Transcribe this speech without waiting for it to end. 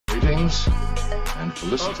Greetings and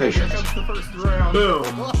felicitations. Okay, here comes the first round. Boom.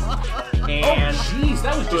 And Jeez,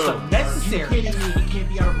 that was just boom. unnecessary. You kidding me? He can't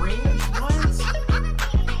be out of range?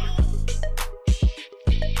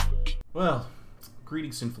 What? Well,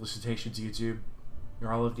 greetings and felicitations, YouTube.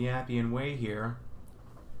 You're all of the Appian Way here.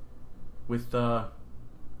 With a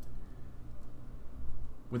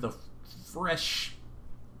fresh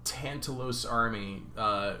Tantalus army.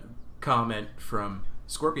 Comment from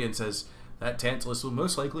Scorpion says that Tantalus will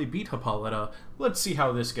most likely beat Hippolyta. Let's see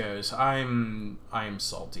how this goes. I'm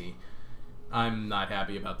salty. I'm not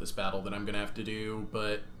happy about this battle that I'm gonna have to do,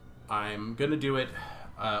 but I'm gonna do it.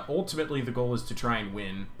 Ultimately, the goal is to try and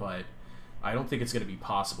win, but I don't think it's gonna be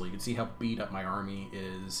possible. You can see how beat up my army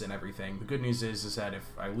is and everything. The good news is that if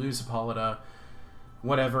I lose Hippolyta,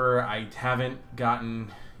 whatever, I haven't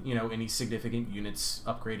gotten, you know, any significant units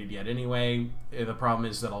upgraded yet anyway. The problem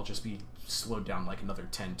is that I'll just be slowed down like another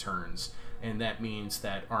 10 turns, and that means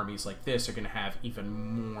that armies like this are going to have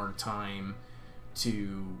even more time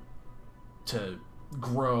to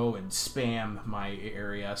grow and spam my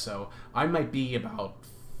area. So I might be about,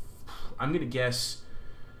 I'm going to guess,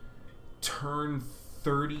 turn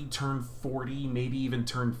 30, turn 40, maybe even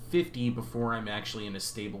turn 50 before I'm actually in a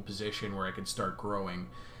stable position where I can start growing.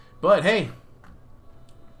 But hey,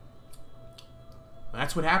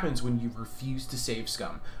 that's what happens when you refuse to save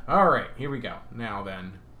scum. Alright, here we go. Now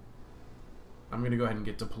then, I'm going to go ahead and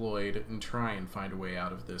get deployed and try and find a way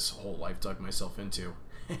out of this hole I've dug myself into.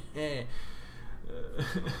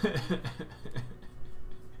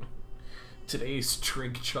 Today's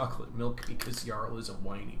drink chocolate milk because Jarl is a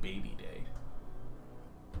whiny baby day.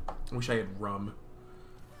 I wish I had rum.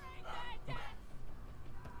 Okay.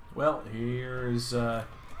 Well, here's how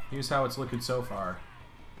it's looking so far.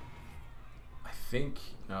 I think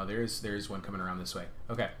no, there's one coming around this way.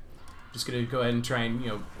 Okay, just gonna go ahead and try and, you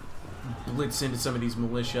know, blitz into some of these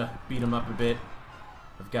militia, beat them up a bit.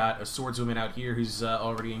 I've got a swordswoman out here who's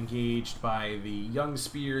already engaged by the young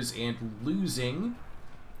spears and losing.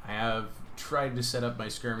 I have tried to set up my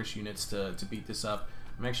skirmish units to beat this up.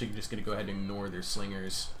 I'm actually just gonna go ahead and ignore their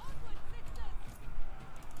slingers.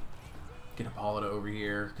 Get Hippolyta over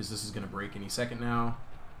here, because this is going to break any second now.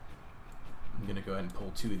 I'm going to go ahead and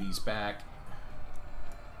pull 2 of these back.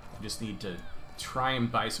 I just need to try and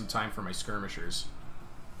buy some time for my skirmishers.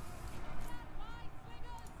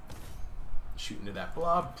 Shoot into that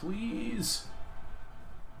blob, please.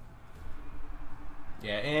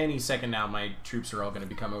 Yeah, any second now my troops are all going to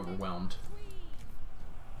become overwhelmed.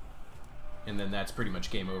 And then that's pretty much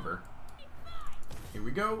game over. Here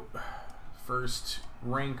we go. First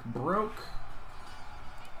rank broke.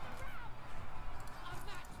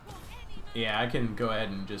 Yeah, I can go ahead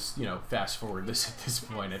and just, you know, fast forward this at this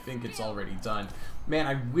point. I think it's already done. Man,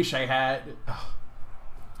 I wish I had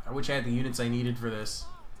the units I needed for this.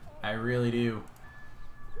 I really do.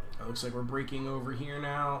 It looks like we're breaking over here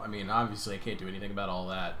now. I mean, obviously I can't do anything about all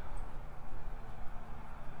that.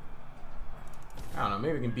 I don't know,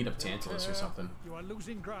 maybe we can beat up Tantalus or something. You are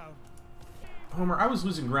losing ground. Homer, I was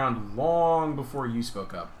losing ground long before you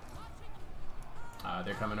spoke up.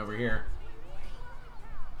 They're coming over here.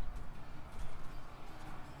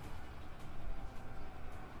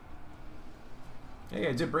 Hey,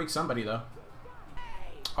 I did break somebody, though.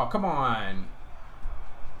 Oh, come on.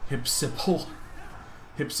 Hipsipile.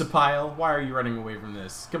 Hipsipile, why are you running away from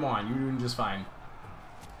this? Come on, you're doing just fine.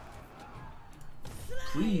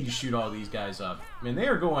 Please shoot all these guys up. Man,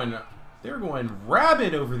 they're going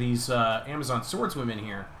rabid over these Amazon swordswomen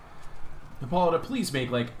here. Hippolyta, please make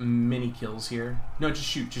like mini kills here. No, just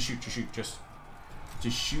shoot. Just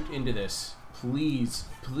shoot into this, please,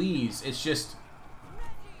 please.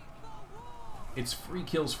 It's free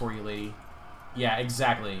kills for you, lady. Yeah,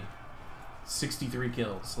 exactly. 63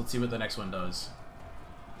 kills. Let's see what the next one does.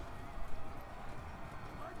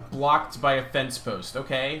 Blocked by a fence post.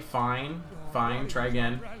 Okay, fine, fine. Try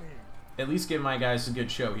again. At least give my guys a good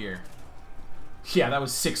show here. Yeah, that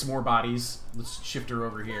was 6 more bodies. Let's shift her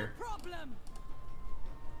over here.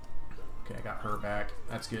 Okay, I got her back.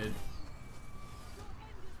 That's good.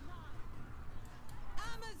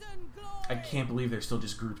 I can't believe they're still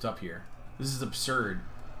just grouped up here. This is absurd.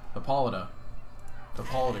 Hippolyta.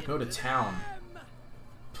 Hippolyta, go to town.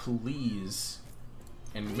 Please.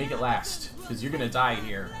 And make it last. Because you're gonna die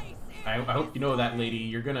here. I hope you know that, lady.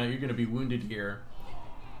 You're gonna be wounded here.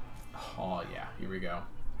 Oh yeah, here we go.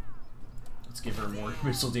 Let's give her more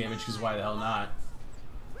missile damage, because why the hell not?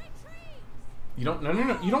 You don't no.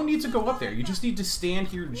 You don't need to go up there. You just need to stand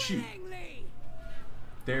here and shoot.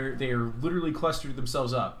 They're literally clustered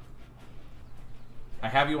themselves up. I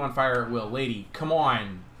have you on fire at will. Lady, come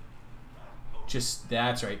on. Just,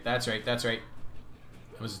 that's right.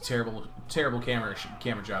 It was a terrible, terrible camera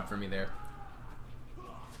job for me there.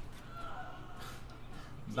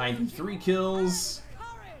 93 kills.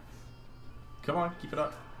 Come on, keep it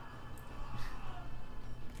up.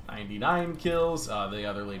 99 kills. The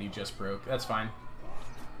other lady just broke. That's fine.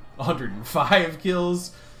 105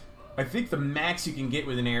 kills. I think the max you can get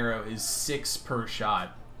with an arrow is 6 per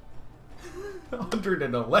shot.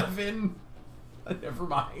 111. Never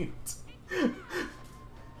mind.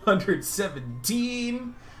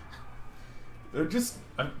 117.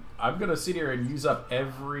 I'm gonna sit here and use up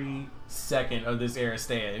every second of this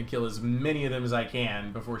Aristea and kill as many of them as I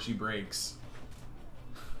can before she breaks.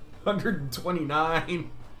 129.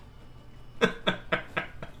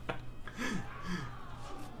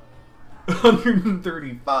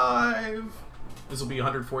 135. This will be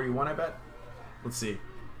 141, I bet. Let's see.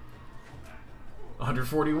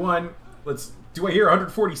 141. Do I hear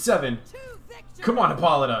 147? Come on,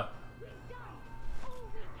 Hippolyta.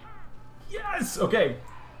 Yes! Okay.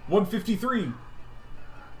 153.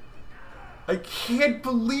 I can't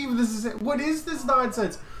believe this is it. What is this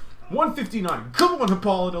nonsense? 159. Come on,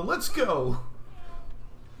 Hippolyta. Let's go.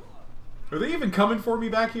 Are they even coming for me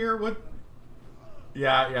back here? What?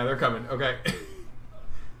 Yeah, they're coming. Okay.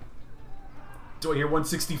 Do I hear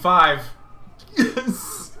 165?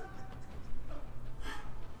 Yes!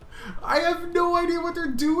 I have no idea what they're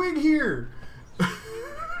doing here.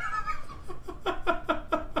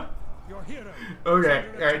 Your hero. Okay,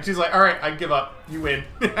 alright, she's like, alright, I give up. You win.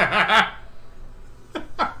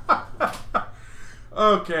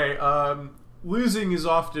 Okay, losing is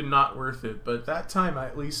often not worth it, but that time I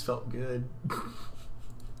at least felt good.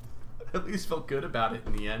 At least felt good about it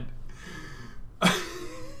in the end.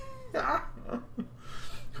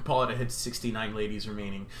 Hippolyta hit 69 ladies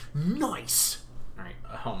remaining. Nice! Alright,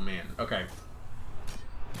 oh man, okay.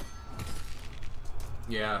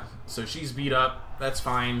 Yeah, so she's beat up. That's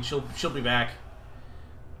fine. She'll be back.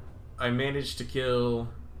 I only managed to kill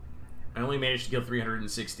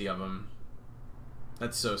 360 of them.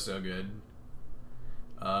 That's so good.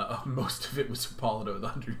 Most of it was Hippolyta with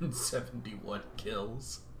 171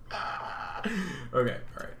 kills. Okay,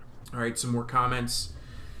 alright, some more comments.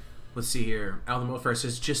 Let's see here. Al the Mofar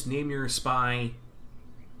says, just name your spy.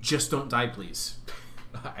 Just don't die, please.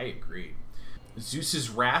 I agree. Zeus's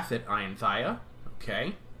Wrath at Ianthia.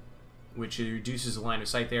 Okay. Which reduces the line of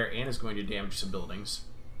sight there and is going to damage some buildings.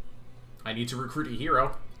 I need to recruit a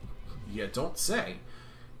hero. Yeah, don't say.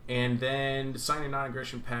 And then sign a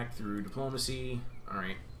non-aggression pact through diplomacy.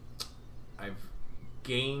 Alright. I've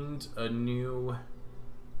gained a new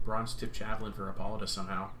bronze tip javelin for Hippolyta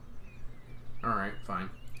somehow. Alright,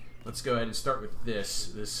 fine. Let's go ahead and start with this.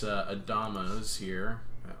 This Adamos here.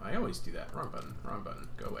 I always do that. Wrong button. Wrong button.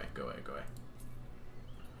 Go away. Go away. Go away.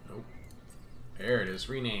 Nope. There it is.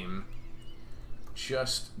 Rename.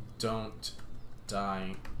 Just don't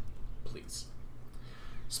die, please.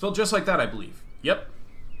 Spelled just like that, I believe. Yep.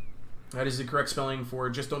 That is the correct spelling for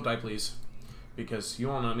just don't die, please. Because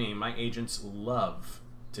you all know me. My agents love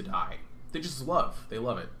to die. They just love. They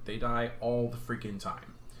love it. They die all the freaking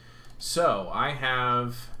time. So, I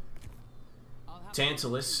have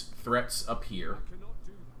Tantalus threats up here.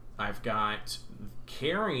 I've got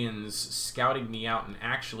Carrions scouting me out and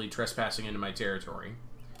actually trespassing into my territory.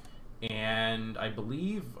 And I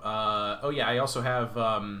believe... oh yeah, I also have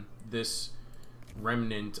this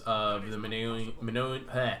remnant of the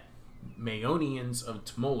Maeonians of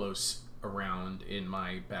Tmolos around in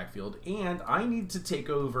my backfield. And I need to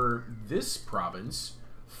take over this province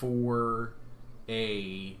for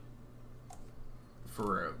a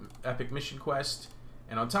epic mission quest.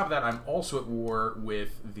 And on top of that, I'm also at war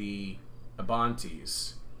with the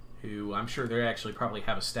Abantes, who I'm sure they actually probably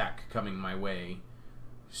have a stack coming my way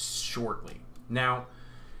shortly. Now,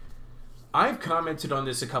 I've commented on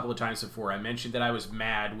this a couple of times before. I mentioned that I was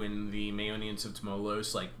mad when the Maeonians of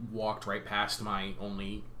Tmolos walked right past my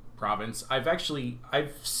only province.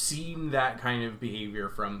 I've seen that kind of behavior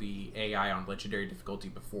from the AI on Legendary difficulty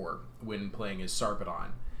before when playing as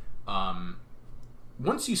Sarpedon.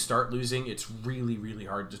 Once you start losing, it's really, really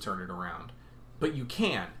hard to turn it around. But you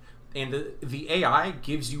can. And the AI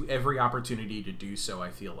gives you every opportunity to do so, I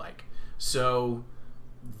feel like. So,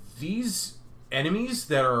 these enemies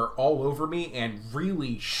that are all over me and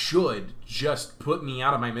really should just put me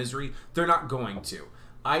out of my misery, they're not going to.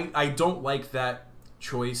 I don't like that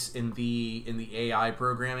choice in the AI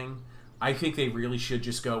programming. I think they really should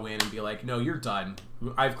just go in and be like, no, you're done.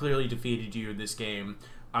 I've clearly defeated you in this game.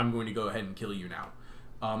 I'm going to go ahead and kill you now.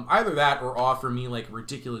 Either that or offer me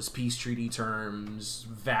ridiculous peace treaty terms,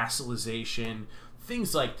 vassalization,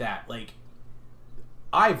 things like that.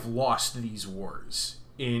 I've lost these wars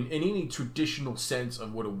in any traditional sense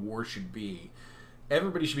of what a war should be,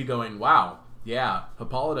 everybody should be going, wow, yeah,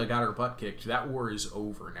 Hippolyta got her butt kicked. That war is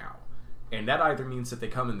over now. And that either means that they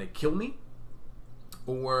come and they kill me,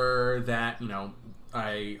 or that, you know,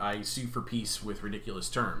 I sue for peace with ridiculous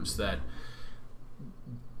terms that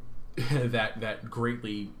that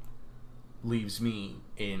greatly leaves me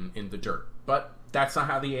in the dirt. But that's not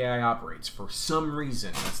how the AI operates. For some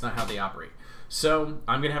reason, that's not how they operate. So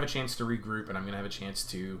I'm going to have a chance to regroup, and I'm going to have a chance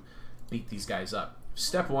to beat these guys up.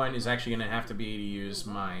 Step one is actually going to have to be to use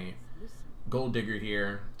my gold digger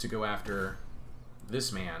here to go after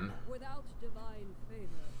this man. Without divine favor,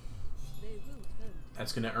 they will turn.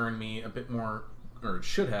 That's going to earn me a bit more, or it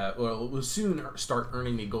should have, well, it will soon start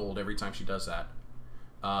earning me gold every time she does that.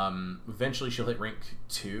 Eventually she'll hit rank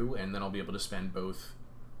 2, and then I'll be able to spend both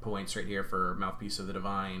points right here for Mouthpiece of the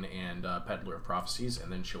Divine and Peddler of Prophecies,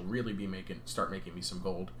 and then she'll really be start making me some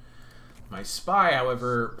gold. My spy,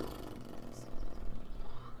 however,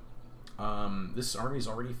 this army is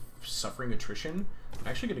already suffering attrition. I'm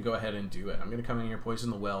actually going to go ahead and do it. I'm going to come in here, poison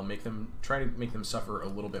the well, try to make them suffer a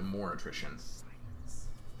little bit more attrition.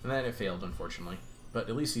 And then it failed, unfortunately. But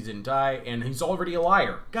at least he didn't die, and he's already a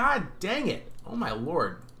liar. God dang it! Oh my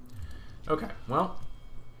lord. Okay, well,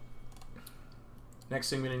 next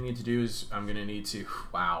thing I'm going to need to do is I'm going to need to...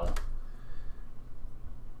 Wow.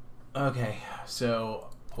 Okay, so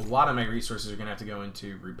a lot of my resources are going to have to go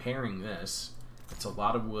into repairing this. It's a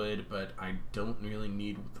lot of wood, but I don't really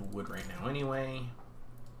need the wood right now anyway.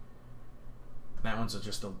 That one's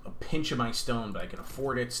just a pinch of my stone, but I can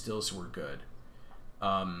afford it still, so we're good.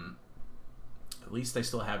 At least I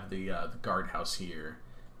still have the guardhouse here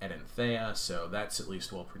at Anthea, so that's at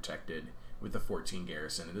least well protected with the 14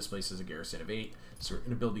 garrison. And this place is a garrison of 8, so we're going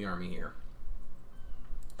to build the army here.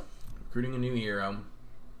 Recruiting a new hero.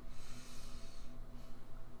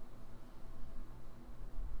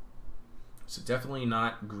 So definitely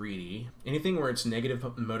not greedy. Anything where it's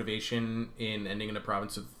negative motivation in ending in a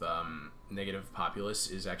province with negative populace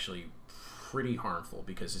is actually pretty harmful,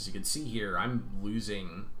 because as you can see here, I'm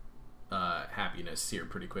losing happiness here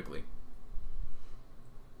pretty quickly.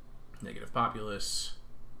 Negative populace.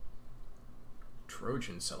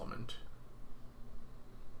 Trojan settlement.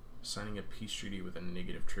 Signing a peace treaty with a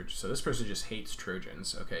negative Trojan. So this person just hates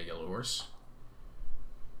Trojans. Okay, Yellow Horse.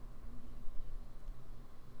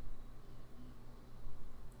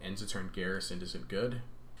 Ends a turn garrisoned isn't good.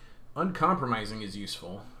 Uncompromising is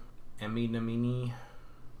useful. Emi Namini.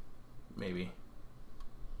 Maybe.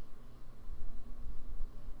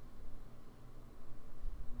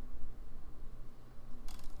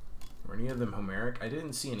 Were any of them Homeric? I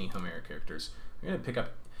didn't see any Homeric characters. I'm going to pick up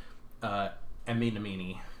Emi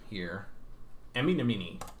Namini here. Emi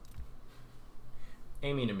Namini.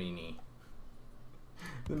 Emi Namini.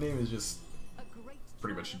 The name is just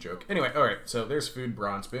pretty much a joke. Anyway, alright, so there's food,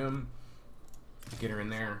 bronze, boom. Get her in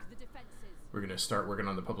there. We're going to start working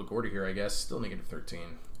on the public order here, I guess. Still negative 13.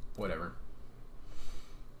 Whatever.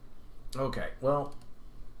 Okay, well,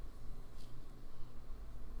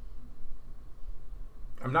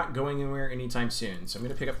 I'm not going anywhere anytime soon, so I'm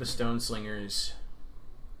going to pick up the Stone Slingers.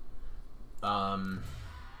 I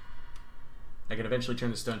can eventually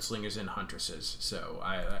turn the Stone Slingers into Huntresses, so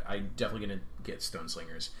I'm definitely going to get Stone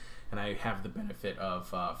Slingers. And I have the benefit of,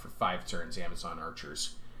 for 5 turns, Amazon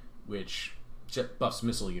Archers, which buffs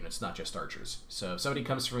missile units, not just archers. So if somebody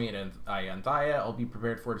comes for me at Anthea, I'll be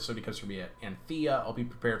prepared for it. If somebody comes for me at Anthea, I'll be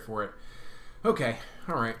prepared for it. Okay,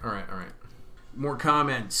 alright. More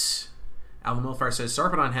comments. Alamilfar says,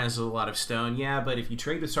 Sarpedon has a lot of stone. Yeah, but if you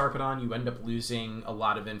trade with Sarpedon, you end up losing a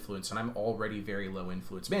lot of influence, and I'm already very low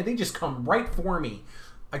influence. Man, they just come right for me.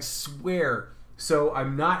 I swear. So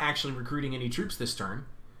I'm not actually recruiting any troops this turn.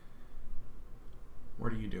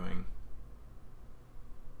 What are you doing?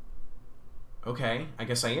 Okay, I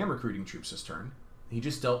guess I am recruiting troops this turn. He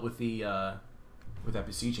just dealt with the with that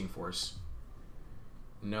besieging force.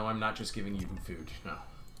 No, I'm not just giving you food. No.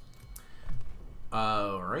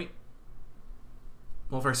 Alright.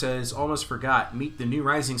 Wolfar says, almost forgot. Meet the new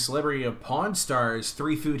rising celebrity of Pawn Stars.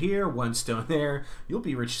 3 food here, 1 stone there. You'll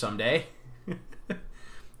be rich someday.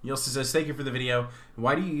 He also says, thank you for the video.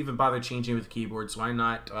 Why do you even bother changing with keyboards? Why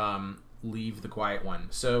not leave the quiet one?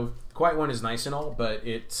 So, the quiet one is nice and all, but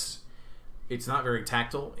it's not very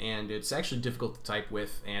tactile, and it's actually difficult to type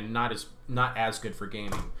with, and not as good for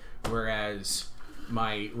gaming. Whereas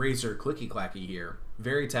my Razer Clicky Clacky here,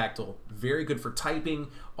 very tactile, very good for typing,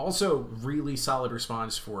 also really solid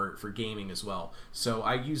response for gaming as well. So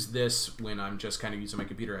I use this when I'm just kind of using my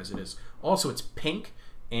computer as it is. Also, it's pink,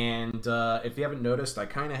 and if you haven't noticed, I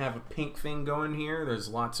kind of have a pink thing going here. There's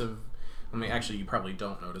lots of, I mean, actually you probably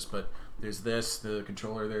don't notice, but There's this, the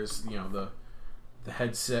controller. There's, you know, the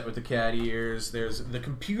headset with the cat ears. There's the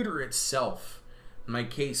computer itself. My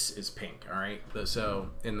case is pink. All right.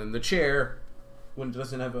 So, and then the chair, when it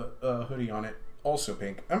doesn't have a hoodie on it, also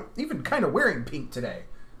pink. I'm even kind of wearing pink today.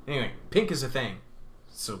 Anyway, pink is a thing,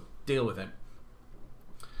 so deal with it.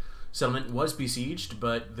 Settlement was besieged,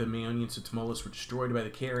 but the Maeonians of Tmolus were destroyed by the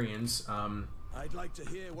Carians. I'd like to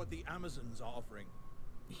hear what the Amazons are offering.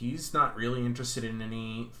 He's not really interested in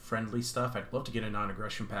any friendly stuff. I'd love to get a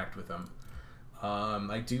non-aggression pact with him.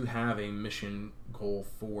 I do have a mission goal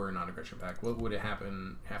for a non-aggression pact. What would it have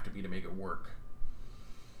to be to make it work?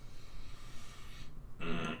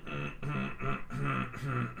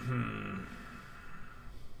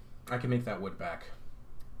 I can make that wood back.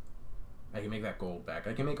 I can make that gold back.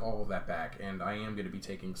 I can make all of that back, and I am going to be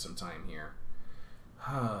taking some time here.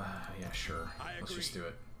 Yeah, sure. Let's just do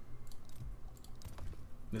it.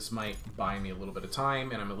 This might buy me a little bit of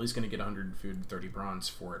time, and I'm at least going to get 130 bronze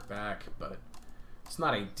for it back, but it's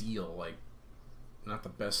not ideal, like, not the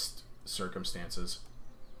best circumstances.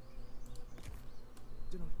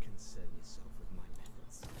 Do not concern yourself with my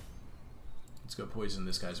methods. Let's go poison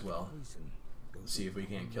this guy's well. See if we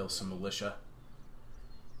can't kill some militia.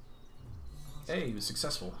 Hey, he was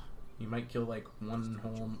successful. He might kill like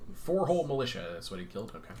 4 whole militia. That's what he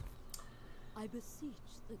killed. Okay. I beseech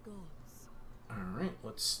the gods. Alright,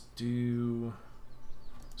 let's do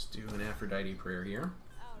an Aphrodite prayer here.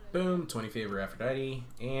 Boom, 20 favor Aphrodite.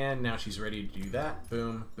 And now she's ready to do that.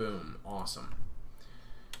 Boom, boom. Awesome.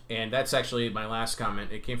 And that's actually my last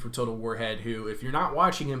comment. It came from Total Warhead, who, if you're not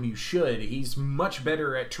watching him, you should. He's much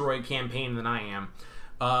better at Troy campaign than I am.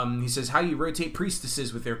 He says, how you rotate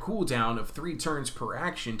priestesses with their cooldown of 3 turns per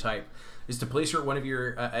action type is to place her at one of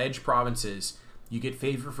your edge provinces. You get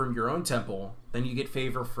favor from your own temple, then you get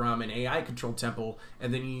favor from an AI-controlled temple,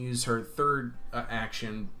 and then you use her third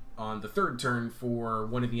action on the 3rd turn for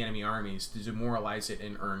one of the enemy armies to demoralize it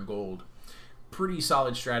and earn gold. Pretty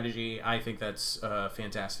solid strategy. I think that's a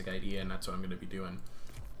fantastic idea, and that's what I'm going to be doing.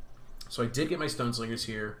 So I did get my Stone Slingers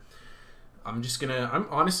here. I'm just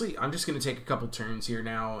gonna take a couple turns here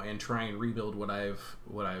now and try and rebuild what I've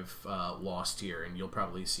lost here, and you'll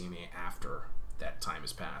probably see me after that time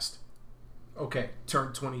has passed. Okay,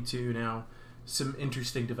 turn 22 now. Some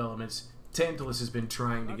interesting developments. Tantalus has been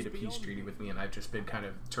trying to get a peace treaty with me, and I've just been kind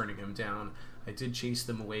of turning him down. I did chase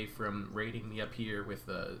them away from raiding me up here with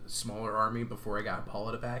a smaller army before I got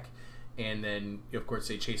Hippolyta back, and then of course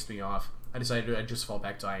they chased me off. I decided I'd just fall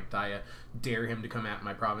back to Ayantaya, dare him to come at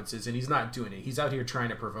my provinces, and he's not doing it. He's out here trying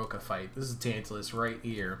to provoke a fight. This is Tantalus right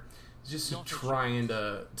here. He's just trying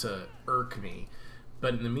to irk me.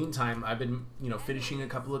 But in the meantime, I've been, finishing a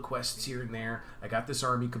couple of quests here and there. I got this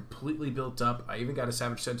army completely built up. I even got a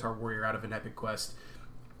Savage Centaur Warrior out of an epic quest.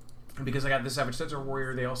 And because I got the Savage Centaur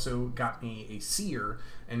Warrior, they also got me a Seer.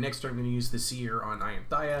 And next I'm going to use the Seer on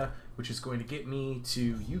Ayantaya, which is going to get me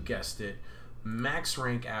to, you guessed it, max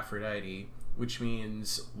rank Aphrodite, which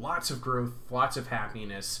means lots of growth, lots of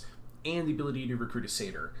happiness, and the ability to recruit a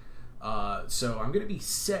satyr. So I'm going to be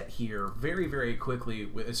set here very, very quickly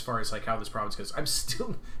as far as like how this province goes. I'm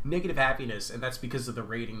still negative happiness, and that's because of the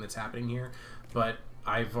raiding that's happening here. But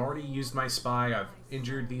I've already used my spy. I've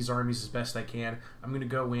injured these armies as best I can. I'm going to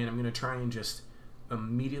go in. I'm going to try and just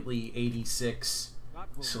immediately 86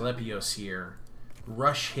 Slepios here.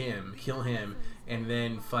 Rush him, kill him, and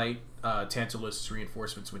then fight Tantalus'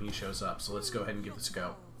 reinforcements when he shows up. So let's go ahead and give this a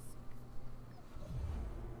go.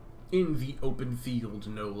 In the open field,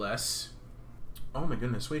 no less. Oh my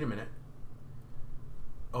goodness, wait a minute.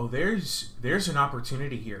 Oh, there's an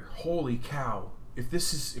opportunity here. Holy cow. If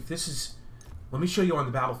this is let me show you on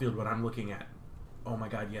the battlefield what I'm looking at. Oh my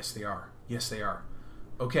god, yes they are. Yes they are.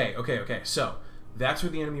 Okay. So, that's where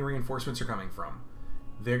the enemy reinforcements are coming from.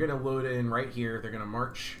 They're going to load in right here. They're going to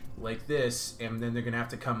march like this, and then they're going to have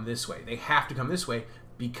to come this way. They have to come this way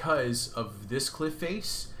because of this cliff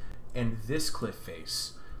face and this cliff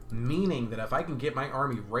face. Meaning that if I can get my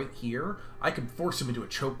army right here, I can force them into a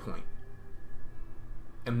choke point.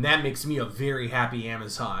 And that makes me a very happy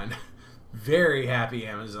Amazon. Very happy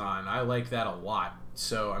Amazon. I like that a lot.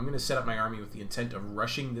 So I'm going to set up my army with the intent of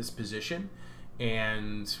rushing this position.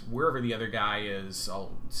 And wherever the other guy is,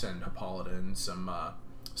 I'll send Hippolyta and some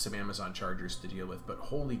Amazon chargers to deal with. But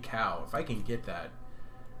holy cow, if I can get that,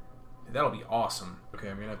 that'll be awesome. Okay,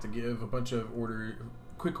 I'm going to have to give a bunch of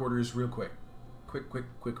quick orders real quick.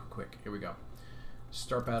 Quick. Here we go.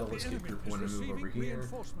 Start battle. Let's get group 1 to move over here.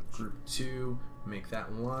 Group 2, make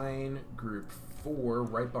that line. Group 4,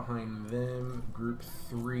 right behind them. Group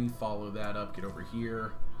 3, follow that up. Get over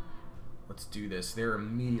here. Let's do this. They're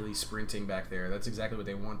immediately sprinting back there. That's exactly what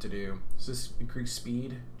they want to do. Does this increase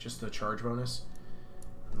speed? Just the charge bonus?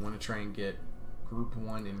 I want to try and get Group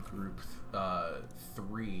 1 and Group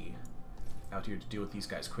 3 out here to deal with these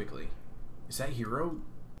guys quickly. Is that Hero?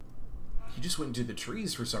 He just went into the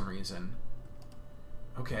trees for some reason.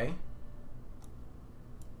 Okay.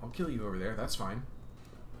 I'll kill you over there. That's fine.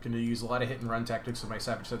 Gonna use a lot of hit and run tactics with my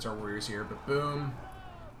Savage Centaur warriors here, but boom.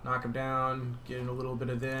 Knock them down, get in a little bit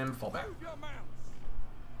of them, fall back. Move your mounts.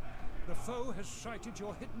 The foe has sighted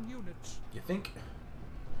your hidden units. You think?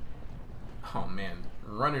 Oh man,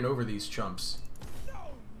 running over these chumps. No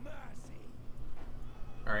mercy.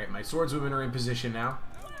 Alright, my swordswomen are in position now.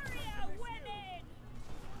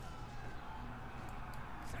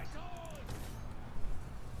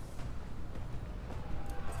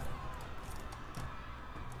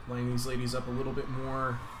 Line these ladies up a little bit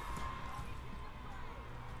more.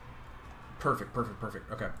 Perfect, perfect,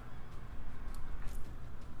 perfect. Okay.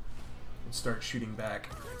 Let's start shooting back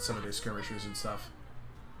at some of their skirmishers and stuff.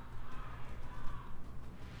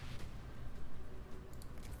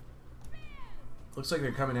 Looks like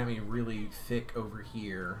they're coming at me really thick over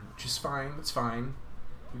here, which is fine. That's fine.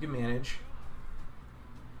 We can manage.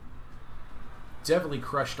 Definitely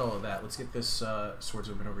crushed all of that. Let's get this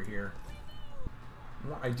swordswoman over here.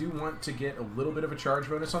 I do want to get a little bit of a charge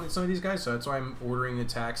bonus on some of these guys, so that's why I'm ordering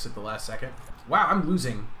attacks at the last second. Wow, I'm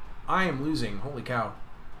losing. I am losing. Holy cow.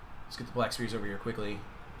 Let's get the Black Spears over here quickly.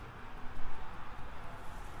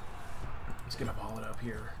 Let's get Hippolyta up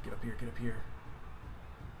here. Get up here, get up here.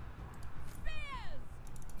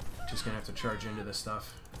 Just gonna have to charge into this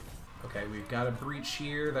stuff. Okay, we've got a breach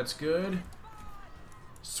here. That's good.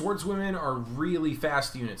 Swordswomen are really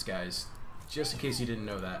fast units, guys. Just in case you didn't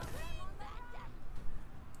know that.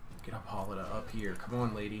 Get Hippolyta up here. Come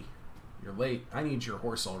on, lady. You're late. I need your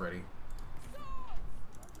horse already.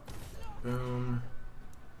 Boom.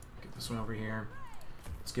 Get this one over here.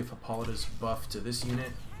 Let's give Hippolyta's buff to this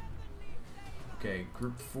unit. Okay,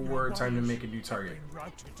 group 4. Time to make a new target.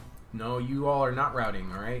 No, you all are not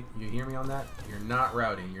routing, alright? You hear me on that? You're not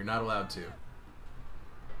routing. You're not allowed to.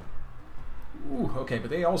 Ooh, okay,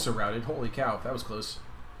 but they also routed. Holy cow, that was close.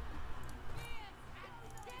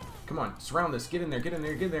 Come on, surround this. Get in there, get in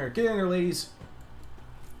there, get in there. Get in there, ladies.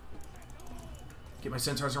 Get my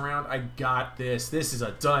centaurs around. I got this. This is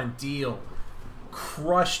a done deal.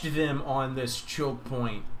 Crushed them on this choke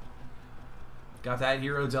point. Got that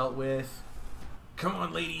hero dealt with. Come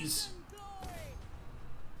on, ladies.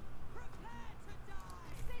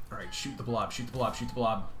 Alright, shoot the blob, shoot the blob, shoot the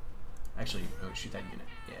blob. Actually, oh, shoot that unit.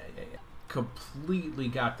 Yeah. Completely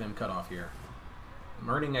got them cut off here. I'm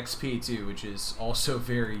earning XP too, which is also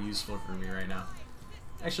very useful for me right now.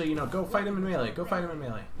 Actually, you know, go fight him in melee. Go fight him in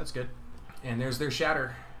melee. That's good. And there's their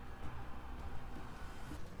shatter.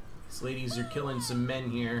 These ladies are killing some men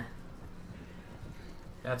here.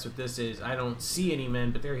 That's what this is. I don't see any men,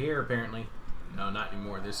 but they're here apparently. No, not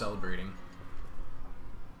anymore. They're celebrating.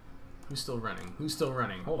 Who's still running? Who's still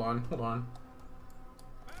running? Hold on, hold on.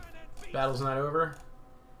 Battle's not over?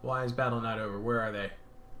 Why is battle not over? Where are they?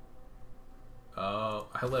 Oh,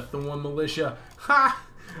 I left the one militia. Ha!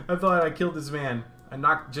 I thought I killed this man. I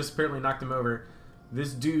apparently knocked him over.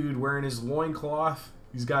 This dude wearing his loincloth.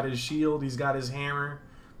 He's got his shield. He's got his hammer.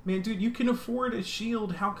 Man, dude, you can afford a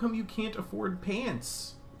shield. How come you can't afford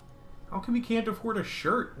pants? How come you can't afford a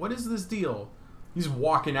shirt? What is this deal? He's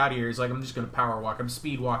walking out of here. He's like, I'm just going to power walk. I'm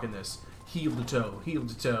speed walking this. Heel to toe, heel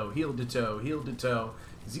to toe, heel to toe, heel to toe.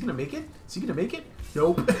 Is he going to make it? Is he going to make it?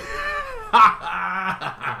 Nope.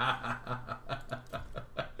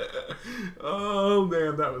 Oh,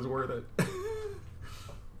 man, that was worth it.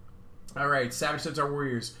 Alright, Savage Centaur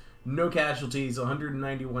Warriors. No casualties,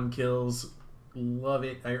 191 kills. Love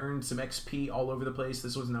it. I earned some XP all over the place.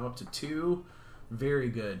 This was now up to 2. Very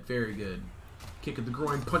good, very good. Kick of the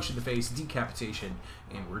groin, punch in the face, decapitation,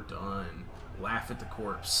 and we're done. Laugh at the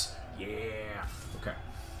corpse. Yeah. Okay.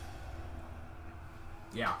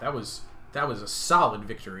 Yeah, that was a solid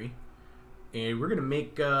victory. And we're gonna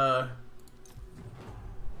make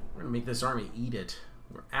this army eat it.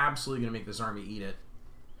 We're absolutely gonna make this army eat it.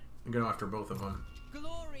 I'm going after both of them.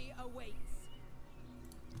 Glory awaits.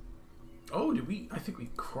 Oh, did we? I think we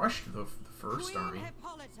crushed the first Queen army.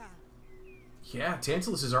 Hippolyta. Yeah,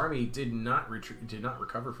 Tantalus's army did not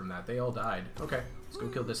recover from that. They all died. Okay, let's go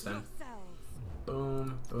kill this then. Yourselves.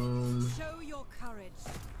 Boom, boom. Show your courage.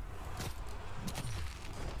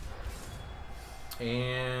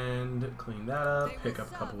 And clean that up. Pick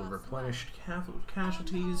up a couple of replenished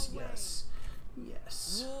casualties. Yes.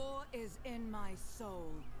 Yes. War is in my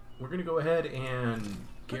soul. We're going to go ahead and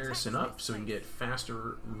garrison up so we can get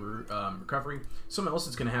faster recovery. Something else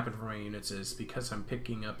that's going to happen for my units is because I'm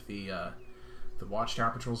picking up the watchtower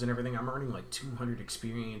patrols and everything, I'm earning like 200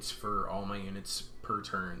 experience for all my units per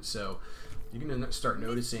turn. So you're going to start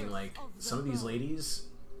noticing like some of these ladies.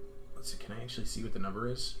 Let's see, can I actually see what the number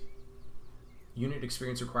is? Unit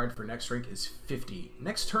experience required for next rank is 50.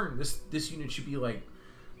 Next turn, this unit should be like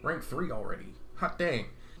rank 3 already. Hot dang.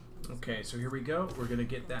 Okay, so here we go. We're going to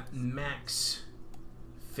get that max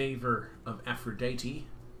favor of Aphrodite.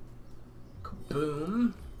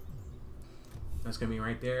 Kaboom. That's going to be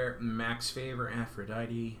right there. Max favor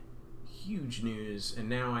Aphrodite. Huge news. And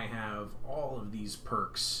now I have all of these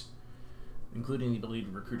perks, including the ability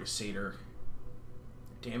to recruit a satyr.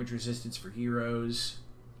 Damage resistance for heroes.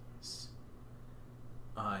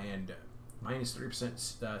 And minus 30%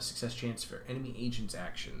 success chance for enemy agents'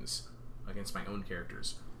 actions against my own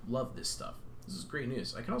characters. Love this stuff. This is great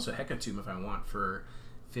news. I can also Hecatomb if I want for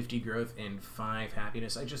 50 growth and 5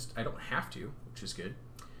 happiness. I don't have to, which is good.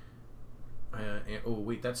 Oh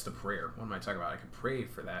wait, that's the prayer. What am I talking about? I could pray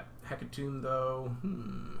for that. Hecatomb though. Who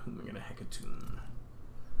am I gonna Hecatomb?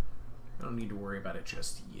 I don't need to worry about it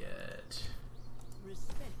just yet.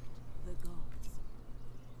 Respect the gods.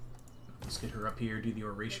 Let's get her up here, do the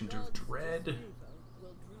Oration of Dread. Favor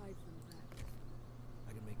will drive them back.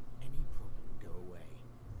 I can make any problem go away.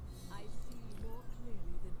 I see more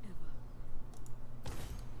clearly than ever.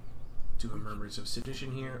 Doing Murmurs of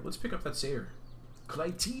Sedition here. Let's pick up that satyr.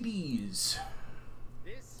 Clytides.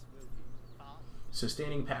 This will be fun. So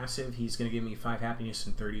standing passive, he's going to give me 5 happiness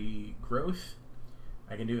and 30 growth.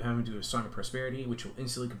 I can have him do a Song of Prosperity, which will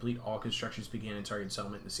instantly complete all constructions began in target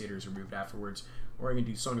settlement, and the satyr is removed afterwards. Or I can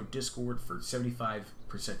do Song of Discord for 75%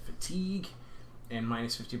 fatigue and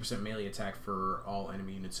minus 50% melee attack for all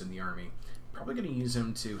enemy units in the army. Probably going to use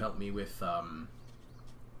him to help me with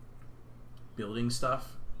building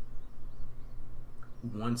stuff.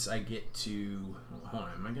 Once I get to... Hold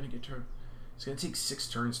on, am I going to get to... It's going to take 6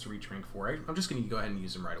 turns to reach rank 4. I'm just going to go ahead and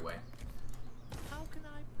use him right away. How can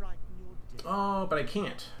I brighten your day? Oh, but I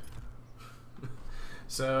can't.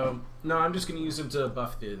 So, no, I'm just going to use him to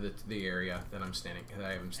buff the area that I am standing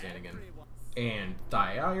in. And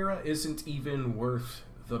Thyra isn't even worth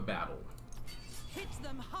the battle. Hit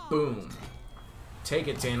them hard. Boom. Take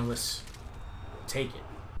it, Tantalus. Take it.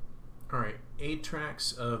 Alright,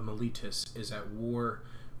 Atrax of Miletus is at war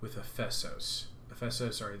with Ephesos.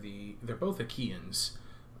 Ephesos are they're both Achaeans.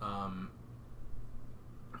 But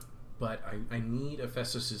I need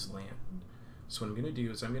Ephesos' land. So what I'm going to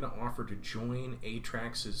do is I'm going to offer to join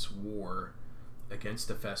Atrax's war against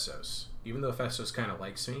Ephesos. Even though Ephesos kind of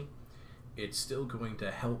likes me, it's still going to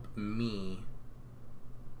help me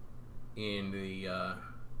in the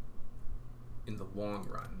long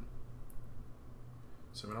run.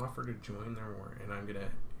 So I'm going to offer to join their war, and I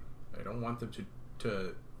don't want them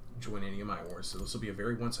to join any of my wars, so this will be a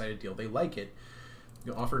very one-sided deal. They like it.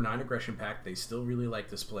 You'll offer non-aggression pact. They still really like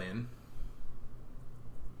this plan.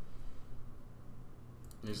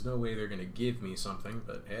 There's no way they're going to give me something,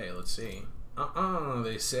 but hey, let's see.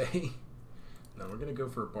 They say. No, we're going to go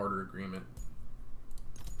for a barter agreement.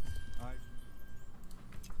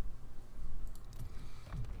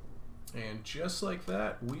 And just like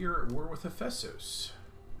that, we are at war with Ephesos.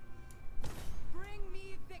 Bring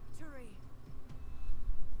me victory.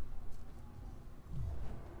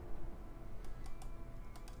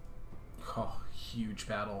 Oh, huge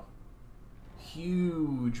battle.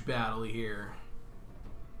 Huge battle here.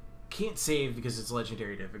 Can't save because it's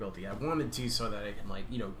legendary difficulty. I wanted to so that I can, like,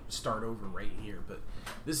 you know, start over right here, but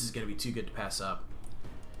this is going to be too good to pass up.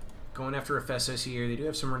 Going after Ephesos here. They do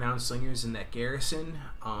have some renowned slingers in that garrison.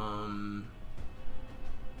 Oh,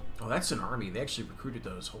 that's an army. They actually recruited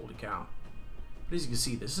those. Holy cow. But as you can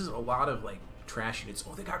see, this is a lot of, like, trash units.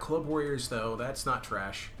 Oh, they got club warriors, though. That's not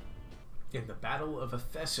trash. And the Battle of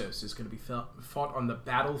Ephesos is going to be fought on the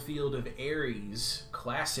battlefield of Ares.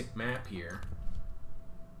 Classic map here.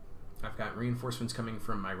 I've got reinforcements coming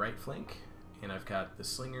from my right flank. And I've got the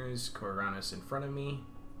slingers, Koranos, in front of me.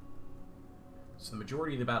 So the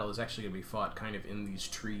majority of the battle is actually going to be fought kind of in these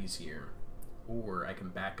trees here. Or I can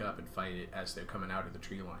back up and fight it as they're coming out of the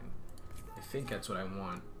tree line. I think that's what I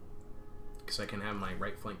want. Because I can have my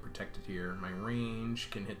right flank protected here. My range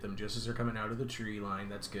can hit them just as they're coming out of the tree line.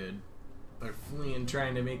 That's good. They're fleeing,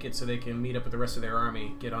 trying to make it so they can meet up with the rest of their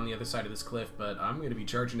army. Get on the other side of this cliff. But I'm going to be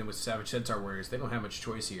charging it with Savage Centaur Warriors. They don't have much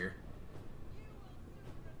choice here.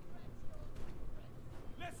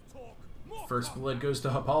 First blood goes to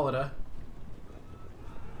Hippolyta.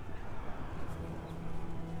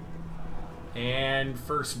 And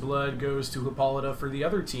first blood goes to Hippolyta for the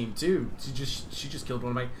other team too. She just killed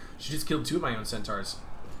she just killed 2 of my own centaurs.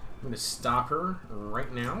 I'm going to stop her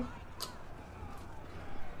right now.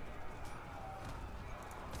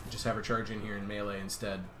 Just have her charge in here in melee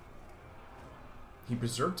instead. He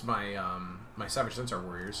berserked my my Savage Centaur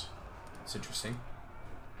warriors. It's interesting.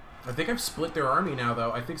 I think I've split their army now,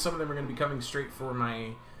 though. I think some of them are going to be coming straight for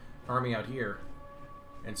my army out here.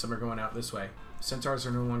 And some are going out this way. Centaurs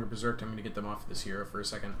are no longer berserked. I'm going to get them off this hero for a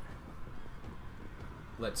second.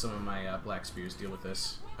 Let some of my Black Spears deal with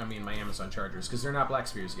this. I mean, my Amazon Chargers, because they're not Black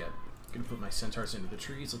Spears yet. I'm going to put my Centaurs into the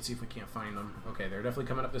trees. Let's see if we can't find them. Okay, they're definitely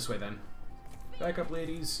coming up this way, then. Back up,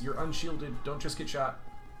 ladies. You're unshielded. Don't just get shot.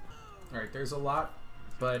 Alright, there's a lot,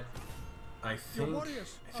 but I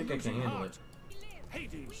think I can handle it.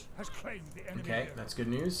 Hades has claimed the enemy Okay, here. that's good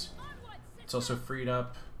news. It's also freed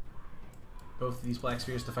up both of these Black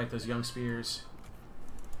Spears to fight those young spears.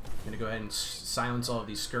 I'm going to go ahead and silence all of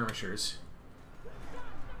these skirmishers.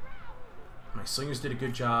 My slingers did a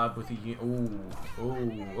good job with the...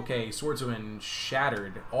 okay, swordswoman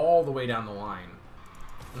shattered all the way down the line.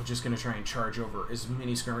 I'm just going to try and charge over as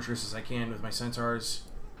many skirmishers as I can with my centaurs.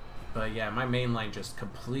 But yeah, my main line just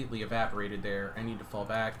completely evaporated there. I need to fall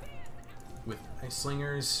back with my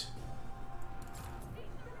slingers.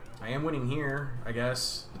 I am winning here, I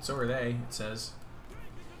guess. But so are they, it says.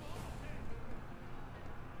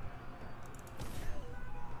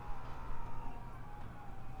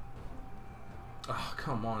 Oh,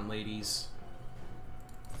 come on, ladies.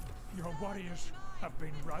 Your warriors have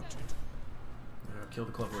been routed. Kill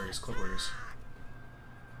the club warriors, club warriors.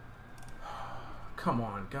 Come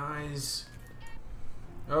on, guys.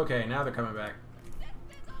 Okay, now they're coming back.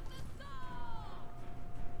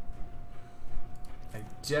 I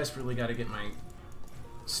desperately got to get my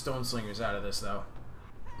stone slingers out of this, though.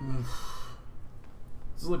 Oof.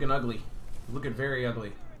 This is looking ugly. Looking very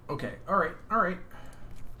ugly. Okay, alright, alright.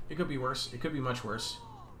 It could be worse. It could be much worse.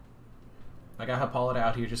 I got Hippolyta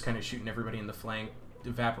out here just kind of shooting everybody in the flank,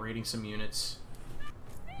 evaporating some units.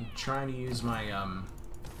 I'm trying to use my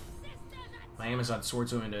my Amazon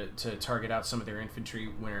swordswoman to target out some of their infantry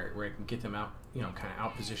where I can get them out, you know, kind of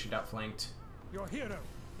out-positioned, outflanked. Your hero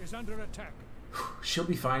is under attack. She'll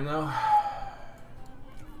be fine, though.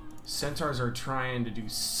 Centaurs are trying to do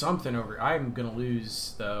something over... I'm gonna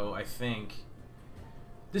lose, though, I think.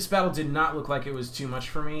 This battle did not look like it was too much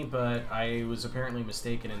for me, but I was apparently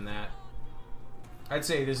mistaken in that. I'd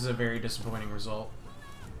say this is a very disappointing result.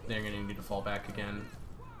 They're gonna need to fall back again.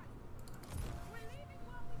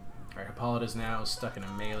 Alright, Hippolyta's now stuck in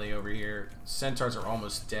a melee over here. Centaurs are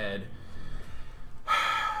almost dead.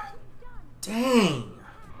 Dang!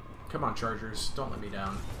 Come on, Chargers. Don't let me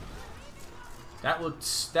down. That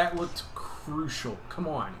looked crucial. Come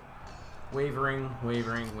on. Wavering,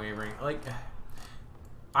 wavering, wavering. Like,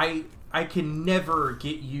 I can never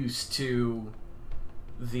get used to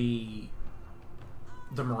the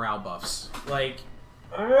morale buffs. Like,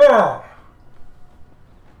 ugh!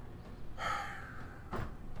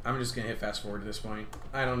 I'm just gonna hit fast forward at this point.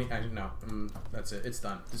 I don't need. No. That's it. It's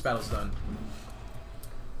done. This battle's done.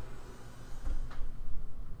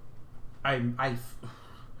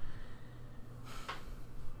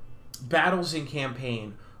 Battles in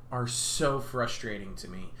campaign are so frustrating to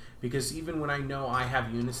me because even when I know I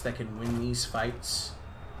have units that can win these fights,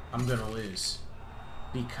 I'm gonna lose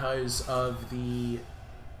because of the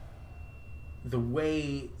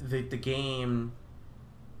way that the game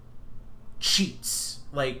cheats.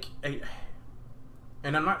 Like,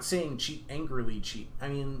 and I'm not saying cheat angrily cheat. I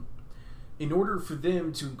mean, in order for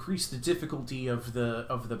them to increase the difficulty of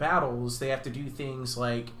the battles, they have to do things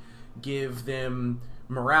like give them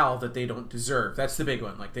morale that they don't deserve. That's the big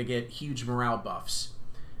one. Like, they get huge morale buffs.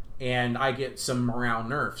 And I get some morale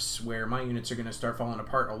nerfs where my units are going to start falling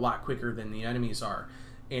apart a lot quicker than the enemies are.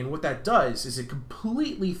 And what that does is it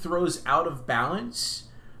completely throws out of balance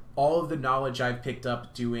all of the knowledge I've picked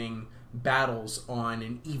up doing battles on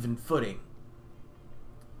an even footing.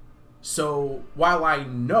 So while I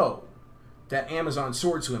know that Amazon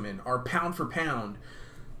swordswomen are pound for pound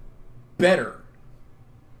better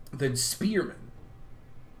than spearmen,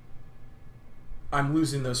 I'm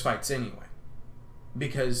losing those fights anyway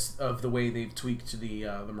because of the way they've tweaked the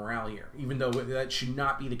morale here, even though that should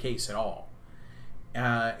not be the case at all.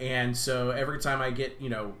 And so every time I get, you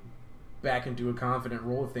know, back into a confident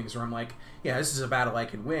roll of things where I'm like, yeah, this is a battle I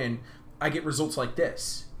can win, I get results like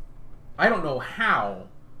this. I don't know how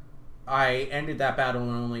I ended that battle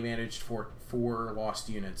and only managed for 4 lost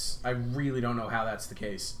units. I really don't know how that's the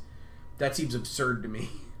case. That seems absurd to me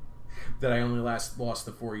that I only lost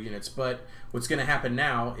the 4 units. But what's going to happen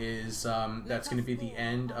now is that's going to be the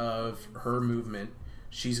end of her movement.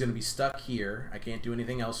 She's going to be stuck here. I can't do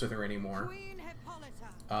anything else with her anymore.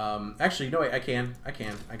 Actually, no, I can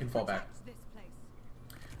fall back.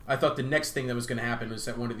 I thought the next thing that was going to happen was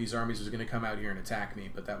that one of these armies was going to come out here and attack me,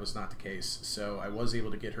 but that was not the case. So I was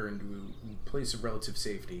able to get her into a place of relative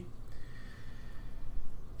safety.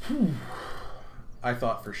 Whew. I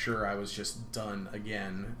thought for sure I was just done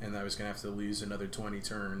again, and I was going to have to lose another 20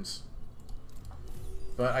 turns.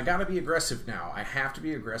 But I got to be aggressive now. I have to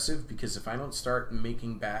be aggressive, because if I don't start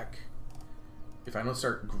making back, if I don't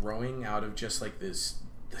start growing out of just like the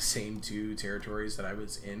same 2 territories that I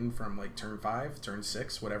was in from like turn 5, turn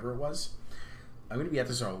 6, whatever it was, I'm going to be at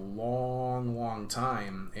this for a long, long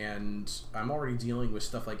time, and I'm already dealing with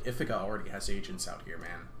stuff like Ithaca already has agents out here,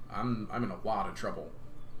 man. I'm in a lot of trouble.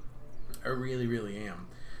 I really, really am.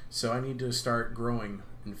 So I need to start growing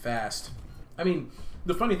and fast. I mean,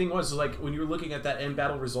 the funny thing was, like, when you were looking at that end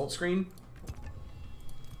battle result screen,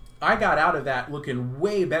 I got out of that looking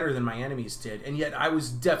way better than my enemies did, and yet I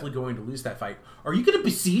was definitely going to lose that fight. Are you going to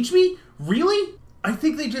besiege me? Really? I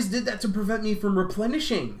think they just did that to prevent me from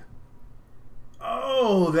replenishing.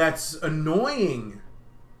 Oh, that's annoying.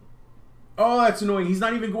 Oh, that's annoying. He's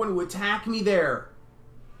not even going to attack me there.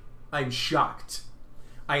 I'm shocked.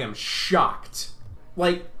 I am shocked.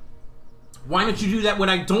 Like, why don't you do that when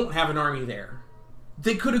I don't have an army there?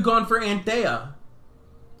 They could have gone for Anthea.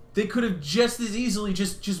 They could have just as easily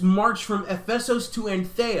just marched from Ephesus to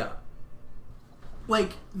Anthea.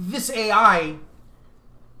 Like, this AI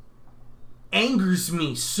angers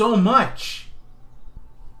me so much.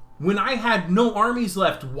 When I had no armies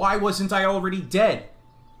left, why wasn't I already dead?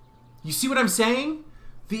 You see what I'm saying?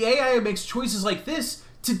 The AI makes choices like this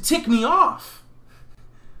to tick me off.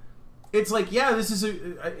 It's like, yeah, this is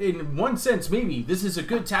in one sense, maybe, this is a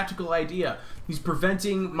good tactical idea. He's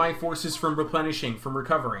preventing my forces from replenishing, from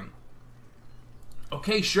recovering.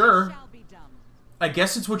 Okay, sure. I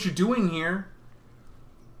guess it's what you're doing here.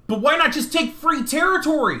 But why not just take free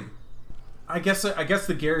territory? I guess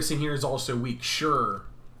the garrison here is also weak, sure.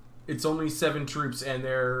 It's only 7 troops, and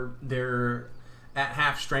they're at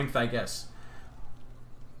half strength, I guess.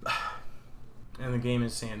 And the game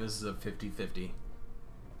is saying this is a 50-50.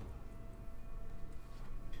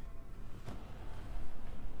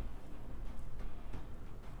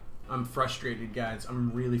 I'm frustrated, guys.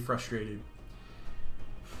 I'm really frustrated.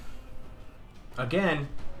 Again,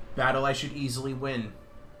 battle I should easily win.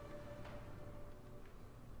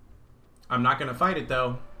 I'm not going to fight it,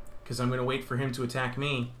 though, because I'm going to wait for him to attack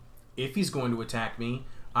me. If he's going to attack me,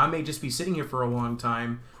 I may just be sitting here for a long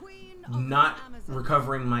time, not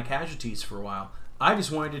recovering my casualties for a while. I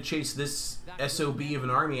just wanted to chase this SOB of an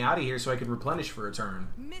army out of here so I could replenish for a turn.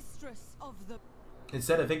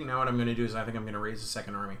 Instead, I think now what I'm going to do is I think I'm going to raise a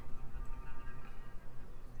second army.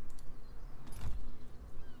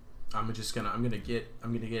 I'm gonna get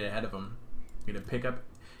ahead of him. I'm gonna pick up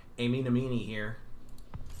Amy Namini here.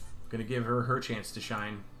 I'm gonna give her her chance to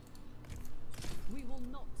shine. We will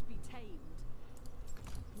not be tamed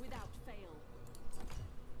without fail.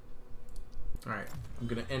 All right, I'm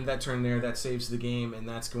gonna end that turn there. That saves the game, and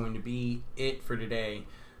that's going to be it for today.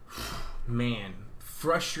 Man,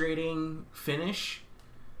 frustrating finish.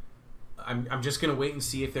 I'm just gonna wait and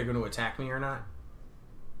see if they're gonna attack me or not.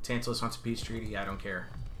 Tantalus wants a peace treaty. I don't care,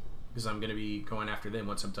 because I'm going to be going after them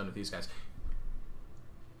once I'm done with these guys.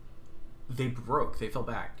 They broke. They fell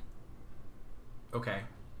back. Okay.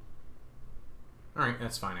 Alright,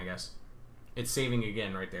 that's fine, I guess. It's saving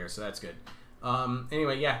again right there, so that's good.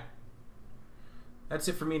 Anyway, yeah. That's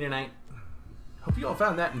it for me tonight. Hope you all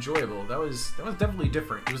found that enjoyable. That was definitely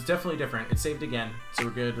different. It was definitely different. It saved again, so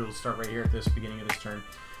we're good. It'll start right here at this beginning of this turn.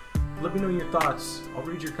 Let me know your thoughts. I'll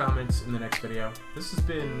read your comments in the next video. This has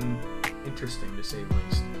been interesting, to say the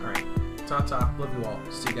least. Alright, ta-ta. Love you all.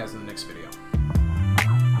 See you guys in the next video.